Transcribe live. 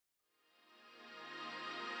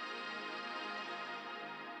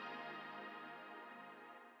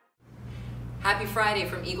Happy Friday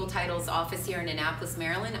from Eagle Title's office here in Annapolis,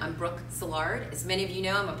 Maryland. I'm Brooke Silard. As many of you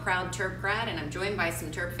know, I'm a proud Terp grad, and I'm joined by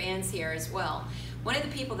some Terp fans here as well. One of the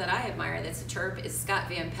people that I admire that's a Terp is Scott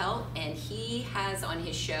Van Pelt, and he has on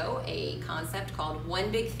his show a concept called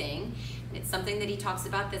One Big Thing. It's something that he talks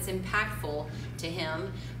about that's impactful to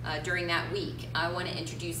him during that week. I want to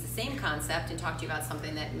introduce the same concept and talk to you about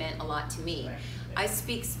something that meant a lot to me. I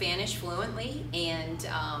speak Spanish fluently, and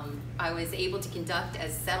I was able to conduct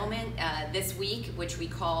a settlement this week, which we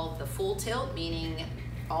call the full tilt, meaning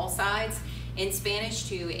all sides, in Spanish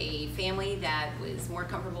to a family that was more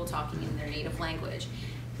comfortable talking in their native language.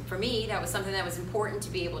 For me, that was something that was important to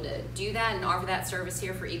be able to do that and offer that service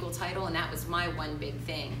here for Eagle Title, and that was my one big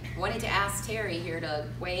thing. I wanted to ask Terry here to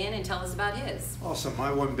weigh in and tell us about his. Awesome.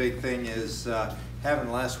 My one big thing is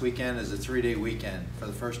having last weekend as a 3-day weekend. For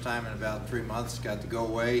the first time in about 3 months, got to go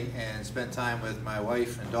away and spend time with my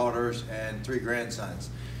wife and daughters and 3 grandsons.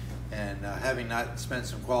 And having not spent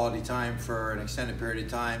some quality time for an extended period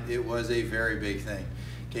of time, it was a very big thing.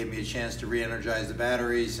 Gave me a chance to re-energize the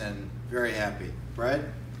batteries, and very happy.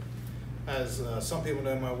 Brad? As some people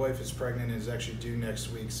know, my wife is pregnant and is actually due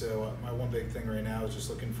next week, so my one big thing right now is just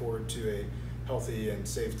looking forward to a healthy and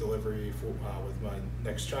safe delivery with my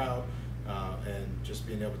next child, and just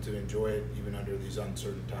being able to enjoy it even under these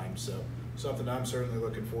uncertain times. So something I'm certainly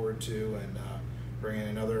looking forward to, and bringing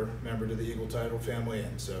another member to the Eagle Title family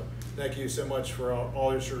in. So thank you so much for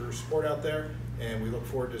all your support out there, and we look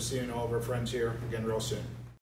forward to seeing all of our friends here again real soon.